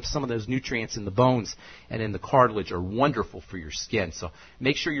 because some of those nutrients in the bones and in the cartilage are wonderful for your skin. So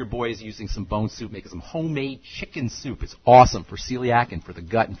make sure your boy is using some bone soup, making some homemade chicken soup. It's awesome for celiac and for the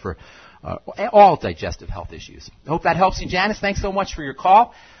gut and for all digestive health issues. I hope that helps you, Janice. Thanks so much for your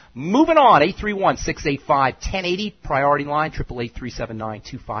call. Moving on, 831-685-1080, priority line,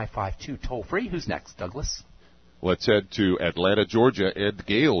 888-379-2552, toll free. Who's next, Douglas? Let's head to Atlanta, Georgia. And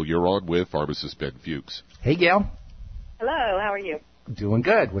Gail, you're on with pharmacist Ben Fuchs. Hey, Gail. Hello, how are you? Doing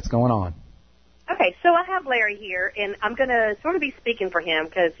good. What's going on? Okay, so I have Larry here, and I'm going to sort of be speaking for him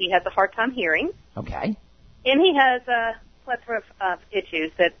because he has a hard time hearing. Okay. And he has a plethora of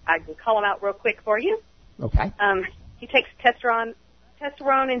issues that I can call them out real quick for you. Okay. He takes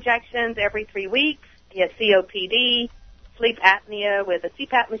testosterone injections every 3 weeks. He has COPD, sleep apnea with a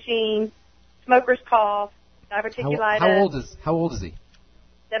CPAP machine, smoker's cough, diverticulitis. How old is he?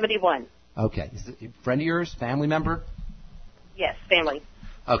 71. Okay. Is it a friend of yours, family member? Yes, family.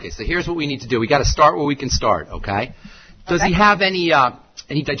 Okay, so here's what we need to do. We got to start where we can start, okay? Does he have any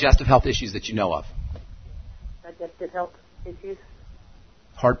digestive health issues that you know of? Digestive health issues?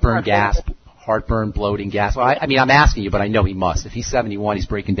 Heartburn, gas, bloating, gas. Well, I mean, I'm asking you, but I know he must. If he's 71, he's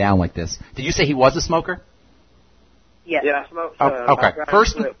breaking down like this. Did you say he was a smoker? Yes. Yeah, I smoked. Okay.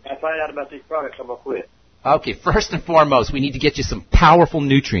 I find out about these products, I'm going to quit. Okay, first and foremost, we need to get you some powerful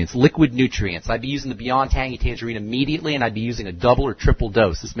nutrients, liquid nutrients. I'd be using the Beyond Tangy Tangerine immediately, and I'd be using a double or triple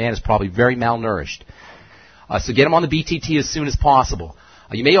dose. This man is probably very malnourished. So get him on the BTT as soon as possible.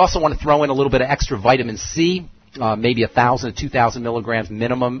 You may also want to throw in a little bit of extra vitamin C. maybe 1,000 to 2,000 milligrams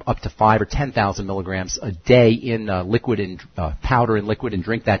minimum, up to 5 or 10,000 milligrams a day in liquid and powder and liquid, and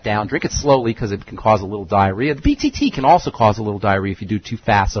drink that down. Drink it slowly because it can cause a little diarrhea. The BTT can also cause a little diarrhea if you do too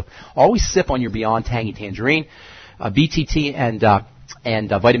fast. So always sip on your Beyond Tangy Tangerine. BTT and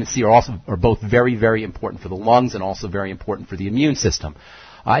vitamin C are both very, very important for the lungs and also very important for the immune system.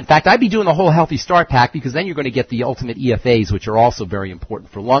 In fact, I'd be doing the whole Healthy Start Pack because then you're going to get the ultimate EFAs, which are also very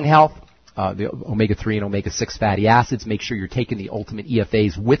important for lung health. The omega-3 and omega-6 fatty acids. Make sure you're taking the ultimate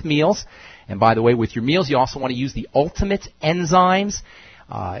EFAs with meals. And by the way, with your meals, you also want to use the ultimate enzymes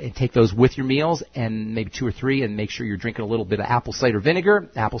and take those with your meals, and maybe 2 or 3, and make sure you're drinking a little bit of apple cider vinegar.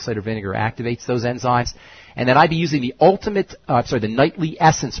 Apple cider vinegar activates those enzymes. And then I'd be using the the Nightly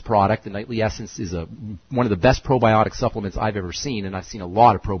Essence product. The Nightly Essence is one of the best probiotic supplements I've ever seen, and I've seen a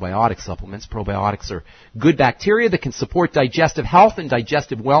lot of probiotic supplements. Probiotics are good bacteria that can support digestive health and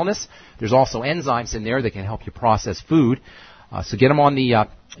digestive wellness. There's also enzymes in there that can help you process food. So get him on the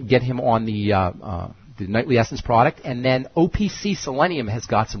Nightly Essence product. And then OPC Selenium has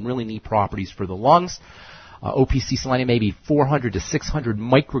got some really neat properties for the lungs. OPC Selenium maybe 400 to 600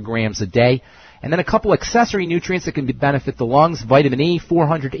 micrograms a day. And then a couple accessory nutrients that can benefit the lungs. Vitamin E,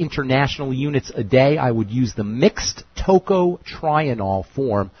 400 international units a day. I would use the mixed tocotrienol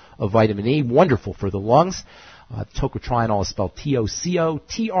form of vitamin E. Wonderful for the lungs. Tocotrienol is spelled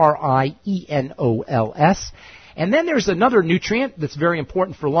Tocotrienols. And then there's another nutrient that's very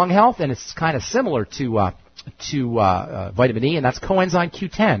important for lung health, and it's kind of similar to vitamin E, and that's coenzyme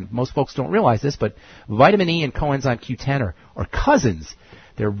Q10. Most folks don't realize this, but vitamin E and coenzyme Q10 are cousins.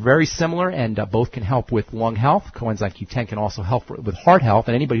 They're very similar, and both can help with lung health. Coenzyme Q10 can also help with heart health,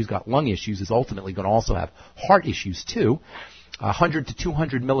 and anybody who's got lung issues is ultimately going to also have heart issues too. 100 to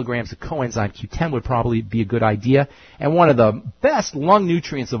 200 milligrams of coenzyme Q10 would probably be a good idea. And one of the best lung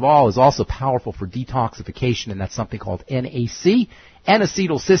nutrients of all is also powerful for detoxification, and that's something called NAC.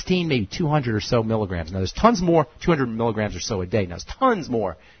 N-acetylcysteine, maybe 200 or so milligrams. Now, there's tons more, 200 milligrams or so a day. Now, there's tons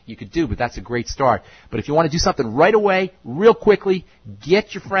more you could do, but that's a great start. But if you want to do something right away, real quickly,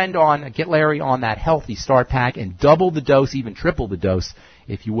 get Larry on that Healthy Start Pack and double the dose, even triple the dose,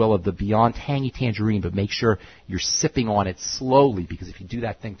 if you will, of the Beyond Tangy Tangerine. But make sure you're sipping on it slowly, because if you do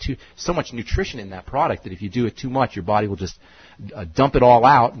that thing too, so much nutrition in that product that if you do it too much, your body will just dump it all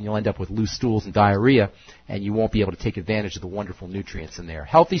out, and you'll end up with loose stools and diarrhea, and you won't be able to take advantage of the wonderful nutrients in there.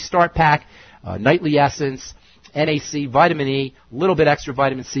 Healthy Start Pack, Nightly Essence, NAC, vitamin E, a little bit extra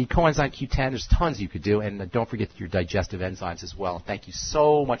vitamin C, coenzyme Q10. There's tons you could do, and don't forget your digestive enzymes as well. Thank you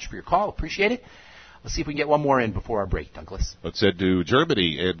so much for your call. Appreciate it. Let's see if we can get one more in before our break, Douglas. Let's head to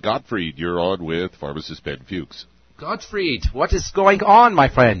Germany. And Gottfried, you're on with pharmacist Ben Fuchs. Gottfried, what is going on, my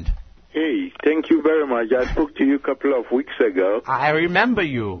friend? Hey, thank you very much. I spoke to you a couple of weeks ago. I remember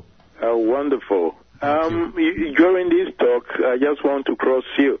you. Wonderful. During this talk, I just want to cross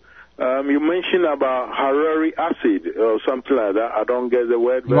you. You mentioned about Harari acid or something like that. I don't get the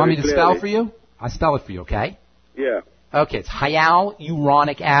word. You want me to spell for you? I spell it for you, okay? Yeah. Okay, it's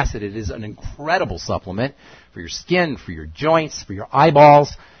hyaluronic acid. It is an incredible supplement for your skin, for your joints, for your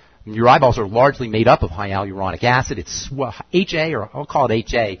eyeballs. Your eyeballs are largely made up of hyaluronic acid. It's HA, or I'll call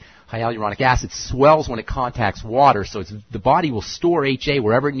it HA. Hyaluronic acid swells when it contacts water, so the body will store HA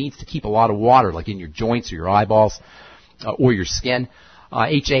wherever it needs to keep a lot of water, like in your joints or your eyeballs or your skin.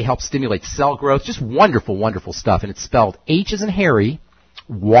 HA helps stimulate cell growth. Just wonderful, wonderful stuff. And it's spelled H as in Harry,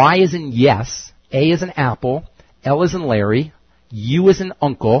 Y as in yes, A as in apple, L as in Larry, U as in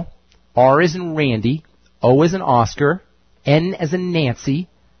uncle, R as in Randy, O as in Oscar, N as in Nancy,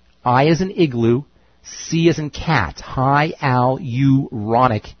 I as in igloo, C as in cat.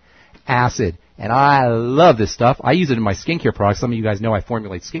 Hyaluronic acid. And I love this stuff. I use it in my skincare products. Some of you guys know I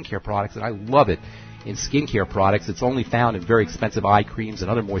formulate skincare products, and I love it in skincare products. It's only found in very expensive eye creams and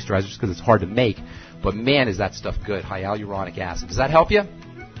other moisturizers because it's hard to make. But man, is that stuff good. Hyaluronic acid. Does that help you?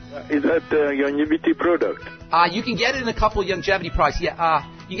 Is that a longevity product? You can get it in a couple of longevity products. Yeah,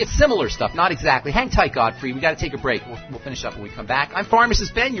 you get similar stuff, not exactly. Hang tight, Godfrey. We got to take a break. We'll finish up when we come back. I'm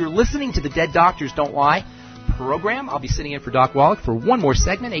Pharmacist Ben. You're listening to the Dead Doctors Don't Lie program. I'll be sitting in for Doc Wallach for one more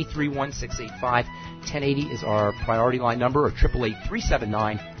segment. 831-685-1080 is our priority line number, or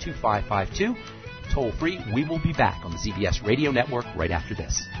 888-379-2552. Toll free. We will be back on the ZBS Radio Network right after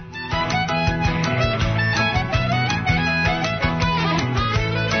this.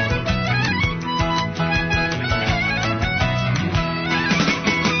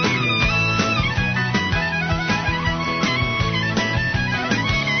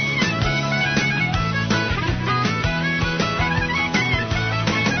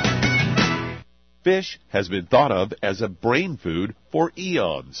 Fish has been thought of as a brain food for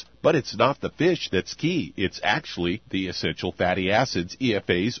eons. But it's not the fish that's key. It's actually the essential fatty acids,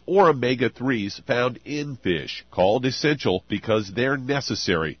 EFAs, or omega-3s found in fish, called essential because they're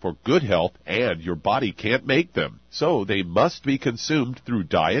necessary for good health and your body can't make them. So they must be consumed through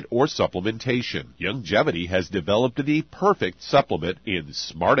diet or supplementation. Youngevity has developed the perfect supplement in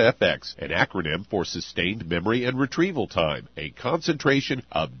SmartFX, an acronym for Sustained Memory and Retrieval Time, a concentration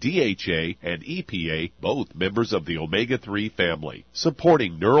of DHA and EPA, both members of the omega-3 family,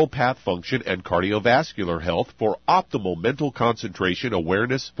 supporting neural path function and cardiovascular health for optimal mental concentration,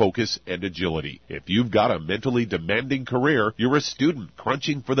 awareness, focus, and agility. If you've got a mentally demanding career, you're a student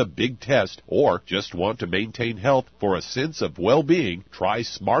crunching for the big test, or just want to maintain health for a sense of well-being, try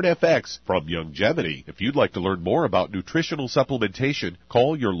SmartFX from Youngevity. If you'd like to learn more about nutritional supplementation,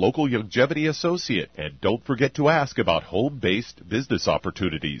 call your local Youngevity associate, and don't forget to ask about home-based business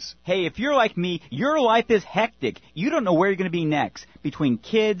opportunities. Hey, if you're like me, your life is hectic. You don't know where you're going to be next. Between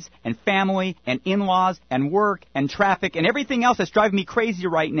kids and family and in-laws and work and traffic and everything else that's driving me crazy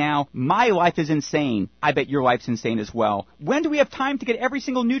right now, my life is insane. I bet your life's insane as well. When do we have time to get every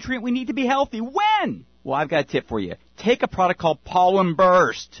single nutrient we need to be healthy? When? Well, I've got a tip for you. Take a product called Pollen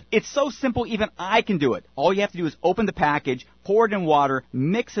Burst. It's so simple, even I can do it. All you have to do is open the package, pour it in water,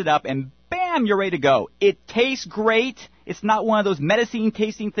 mix it up, and bam, you're ready to go. It tastes great. It's not one of those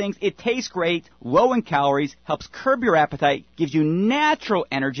medicine-tasting things. It tastes great, low in calories, helps curb your appetite, gives you natural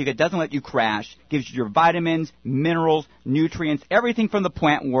energy that doesn't let you crash, gives you your vitamins, minerals, nutrients, everything from the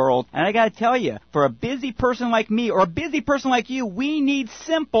plant world. And I got to tell you, for a busy person like me or a busy person like you, we need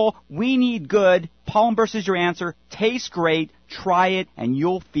simple, we need good. Pollen Burst is your answer. Tastes great. Try it, and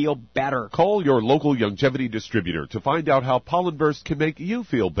you'll feel better. Call your local Youngevity distributor to find out how Pollen Burst can make you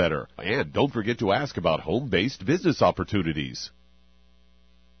feel better. And don't forget to ask about home-based business opportunities.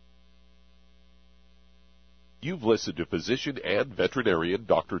 You've listened to physician and veterinarian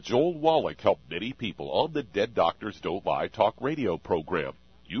Dr. Joel Wallach help many people on the Dead Doctors Don't Lie talk radio program.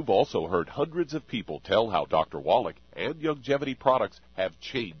 You've also heard hundreds of people tell how Dr. Wallach and Youngevity products have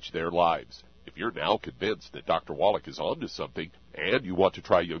changed their lives. If you're now convinced that Dr. Wallach is onto something and you want to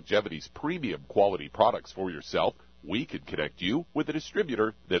try Youngevity's premium quality products for yourself, we can connect you with a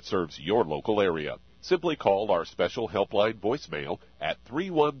distributor that serves your local area. Simply call our special helpline voicemail at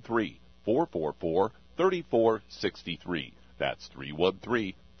 313-444-3463. That's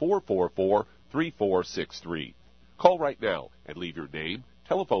 313-444-3463. Call right now and leave your name,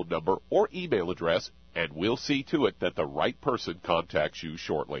 telephone number, or email address, and we'll see to it that the right person contacts you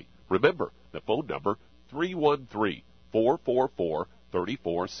shortly. Remember, the phone number,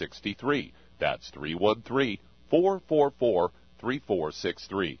 313-444-3463. That's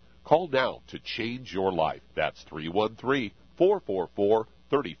 313-444-3463. Call now to change your life. That's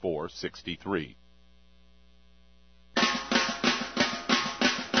 313-444-3463.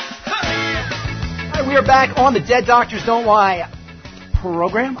 Hi, we are back on the Dead Doctors Don't Lie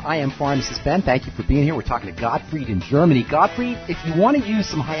program. I am Pharmacist Ben. Thank you for being here. We're talking to Gottfried in Germany. Gottfried, if you want to use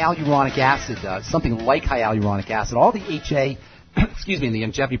some hyaluronic acid, something like hyaluronic acid, all the HA, excuse me, the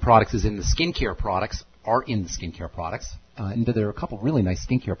Youngevity products are in the skincare products. And there are a couple really nice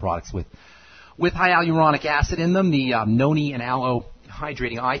skincare products with hyaluronic acid in them. The Noni and Aloe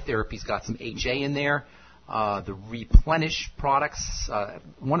Hydrating Eye Therapy's got some HA in there. The Replenish products,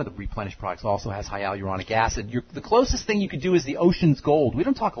 one of the Replenish products also has hyaluronic acid. The closest thing you could do is the Ocean's Gold. We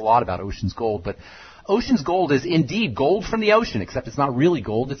don't talk a lot about Ocean's Gold, but Ocean's Gold is indeed gold from the ocean, except it's not really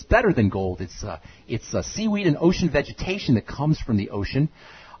gold. It's better than gold. It's seaweed and ocean vegetation that comes from the ocean.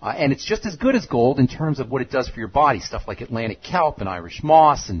 And it's just as good as gold in terms of what it does for your body. Stuff like Atlantic kelp and Irish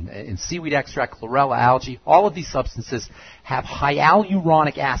moss and seaweed extract, chlorella algae. All of these substances have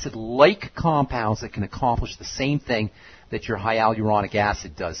hyaluronic acid-like compounds that can accomplish the same thing that your hyaluronic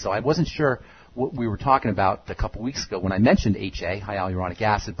acid does. So I wasn't sure what we were talking about a couple weeks ago when I mentioned HA, hyaluronic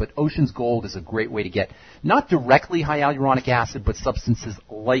acid, but Ocean's Gold is a great way to get not directly hyaluronic acid, but substances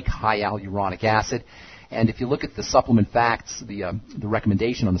like hyaluronic acid. And if you look at the supplement facts, the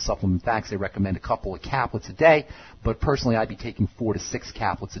recommendation on the supplement facts, they recommend a couple of caplets a day. But personally, I'd be taking 4 to 6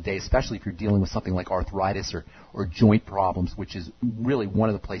 caplets a day, especially if you're dealing with something like arthritis or joint problems, which is really one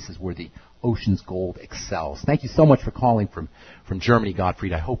of the places where the Ocean's Gold excels. Thank you so much for calling from Germany,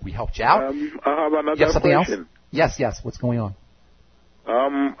 Gottfried. I hope we helped you out. I have another you have something question. Else? Yes. What's going on?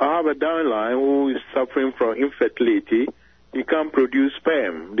 I have a downline who is suffering from infertility. He can't produce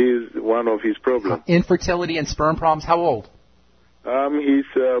sperm. This is one of his problems. Infertility and sperm problems. How old? He's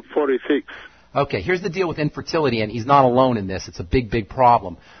 46. Okay, here's the deal with infertility, and he's not alone in this. It's a big, big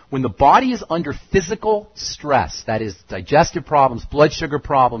problem. When the body is under physical stress, that is digestive problems, blood sugar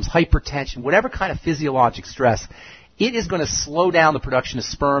problems, hypertension, whatever kind of physiologic stress, it is going to slow down the production of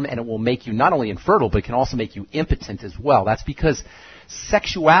sperm, and it will make you not only infertile, but it can also make you impotent as well. That's because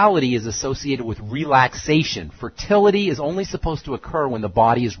sexuality is associated with relaxation. Fertility is only supposed to occur when the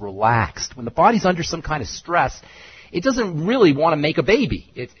body is relaxed. When the body's under some kind of stress, it doesn't really want to make a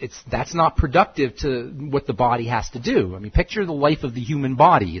baby. That's not productive to what the body has to do. I mean, picture the life of the human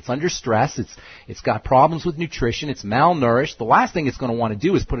body. It's under stress. It's got problems with nutrition. It's malnourished. The last thing it's going to want to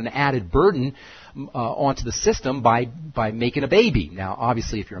do is put an added burden onto the system by making a baby. Now,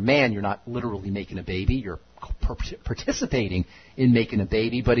 obviously, if you're a man, you're not literally making a baby. You're participating in making a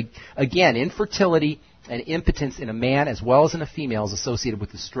baby. But again, infertility and impotence in a man as well as in a female is associated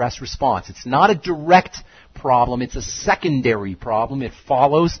with the stress response. It's not a direct problem. It's a secondary problem. It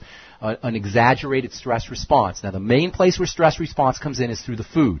follows an exaggerated stress response. Now, the main place where stress response comes in is through the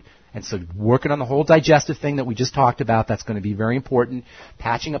food. And so working on the whole digestive thing that we just talked about, that's going to be very important.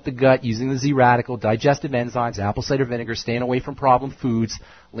 Patching up the gut, using the Z-radical, digestive enzymes, apple cider vinegar, staying away from problem foods,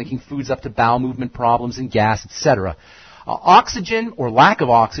 linking foods up to bowel movement problems and gas, etc. Oxygen or lack of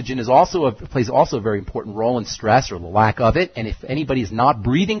oxygen plays also a very important role in stress, or the lack of it. And if anybody is not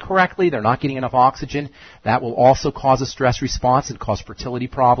breathing correctly, they're not getting enough oxygen, that will also cause a stress response and cause fertility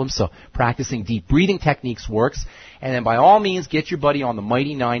problems. So practicing deep breathing techniques works. And then by all means, get your buddy on the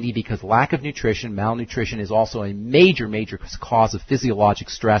Mighty 90, because lack of nutrition, malnutrition, is also a major, major cause of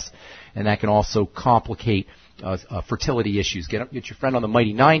physiologic stress, and that can also complicate fertility issues. Get your friend on the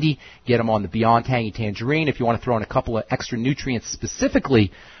Mighty 90. Get him on the Beyond Tangy Tangerine. If you want to throw in a couple of extra nutrients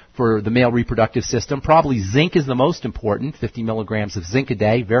specifically for the male reproductive system, probably zinc is the most important. 50 milligrams of zinc a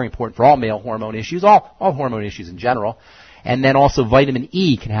day, very important for all male hormone issues, all hormone issues in general. And then also vitamin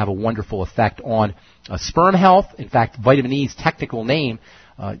E can have a wonderful effect on sperm health. In fact, vitamin E's technical name,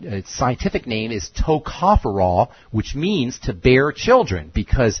 its scientific name is tocopherol, which means to bear children,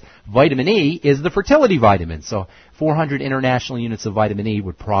 because vitamin E is the fertility vitamin. So 400 international units of vitamin E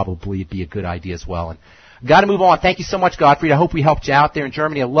would probably be a good idea as well. And got to move on. Thank you so much, Gottfried. I hope we helped you out there in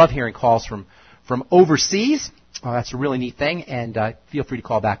Germany. I love hearing calls from overseas. That's a really neat thing, and feel free to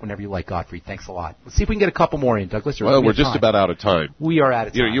call back whenever you like, Gottfried. Thanks a lot. Let's see if we can get a couple more in, Douglas. Well, we're just about out of time. We are out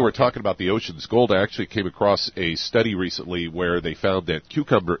of time. You were talking about the ocean's gold. I actually came across a study recently where they found that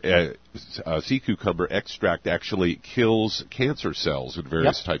sea cucumber extract actually kills cancer cells in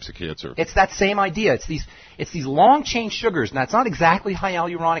various types of cancer. It's that same idea. It's these long-chain sugars. Now, it's not exactly high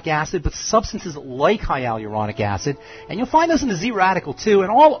hyaluronic acid, but substances like high hyaluronic acid. And you'll find those in the Z-radical, too.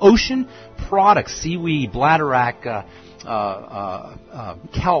 And all ocean products, seaweed, bladderwrack,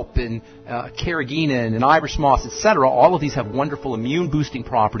 kelp, and carrageenan, and Irish moss, etc., all of these have wonderful immune-boosting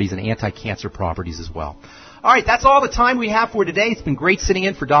properties and anti-cancer properties as well. All right, that's all the time we have for today. It's been great sitting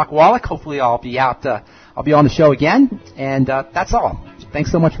in for Doc Wallach. Hopefully I'll be on the show again. And that's all.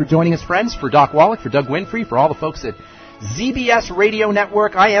 Thanks so much for joining us, friends. For Doc Wallach, for Doug Winfrey, for all the folks at ZBS Radio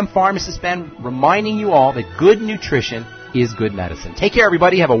Network, I am Pharmacist Ben, reminding you all that good nutrition is good medicine. Take care,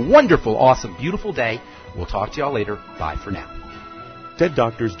 everybody. Have a wonderful, awesome, beautiful day. We'll talk to y'all later. Bye for now. Dead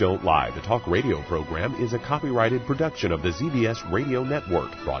Doctors Don't Lie, the talk radio program, is a copyrighted production of the ZBS Radio Network.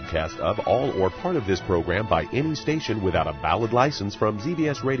 Broadcast of all or part of this program by any station without a valid license from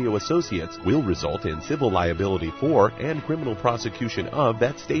ZBS Radio Associates will result in civil liability for and criminal prosecution of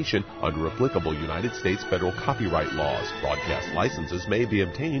that station under applicable United States federal copyright laws. Broadcast licenses may be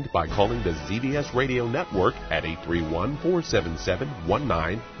obtained by calling the ZBS Radio Network at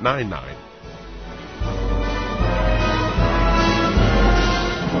 831-477-1999.